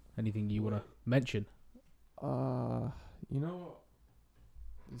 Anything you want to mention? You know what?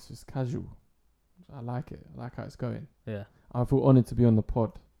 It's just casual. I like it. I like how it's going. Yeah. I feel honoured to be on the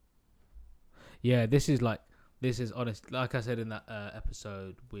pod. Yeah. This is honest. Like I said in that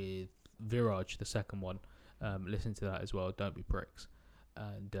episode with Viraj, the second one. Listen to that as well. Don't be pricks.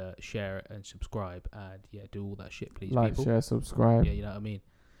 And share it and subscribe and yeah, do all that shit, please. Like, people. share, subscribe. Yeah, you know what I mean.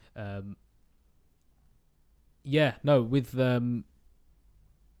 Yeah, no, with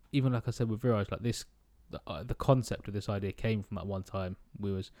even like I said with Viraj, like this, the concept of this idea came from that one time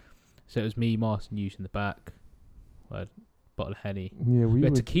so it was me, Mars, and Yus in the back. I had a bottle of Henny. Yeah, We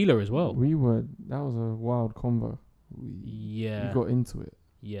had tequila as well. That was a wild combo. We got into it.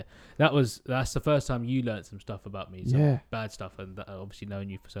 Yeah, that's the first time you learnt some stuff about me, some Yeah. bad stuff, and that, obviously known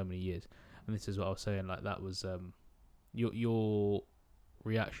you for so many years. And this is what I was saying. Like that was your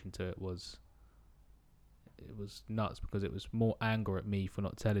reaction to it was nuts because it was more anger at me for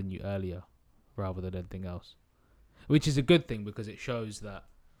not telling you earlier rather than anything else, which is a good thing because it shows that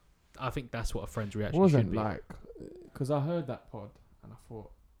I think that's what a friend's reaction should be. Like, because I heard that pod and I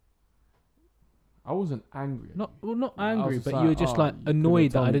thought. I wasn't angry. Not angry, just but you were just like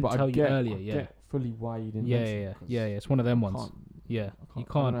annoyed that I didn't tell you earlier. I Yeah, get fully why you didn't. mention it, 'cause yeah. It's one of them ones. Yeah, you I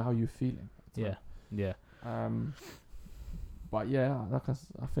can't. don't know how you're feeling. Yeah. But yeah, like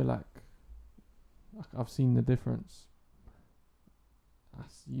I feel like I've seen the difference.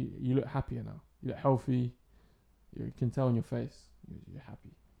 You look happier now. You look healthy. You can tell on your face. You're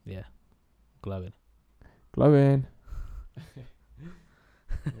happy. Yeah, glowing.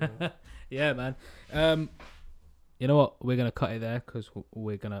 Yeah, man. You know what? We're gonna cut it there because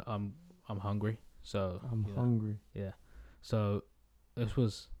I'm hungry. So I'm hungry. Yeah. So this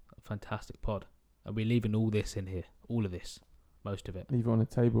was a fantastic pod, and we're leaving all this in here. All of this, most of it. Leave it on the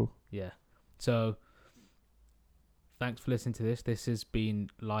table. Yeah. So thanks for listening to this. This has been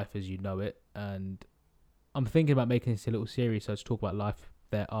Life as You Know It, and I'm thinking about making this a little series so to talk about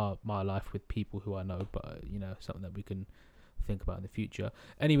my life with people who I know, but something that we can think about in the future.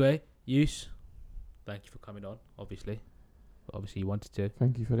 Anyway, Yus, thank you for coming on. Obviously you wanted to.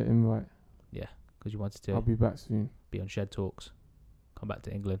 Thank you for the invite. Yeah, because you wanted to. I'll be back soon. Be on Shed Talks. Come back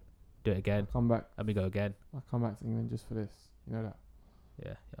to England. Do it again. I'll come back. Let me go again. I'll come back to England just for this. You know that.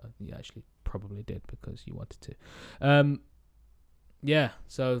 Yeah, you actually probably did because you wanted to. Yeah.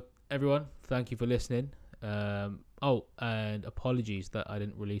 So everyone, thank you for listening. And apologies that I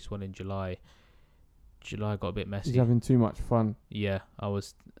didn't release one in July. July got a bit messy. He's having too much fun. Yeah, I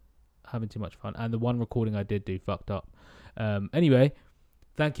was having too much fun, and the one recording I did do fucked up. Anyway,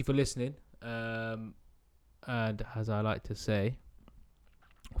 thank you for listening. And as I like to say,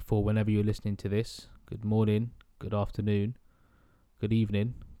 for whenever you're listening to this, good morning, good afternoon, good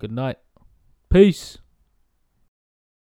evening, good night. Peace.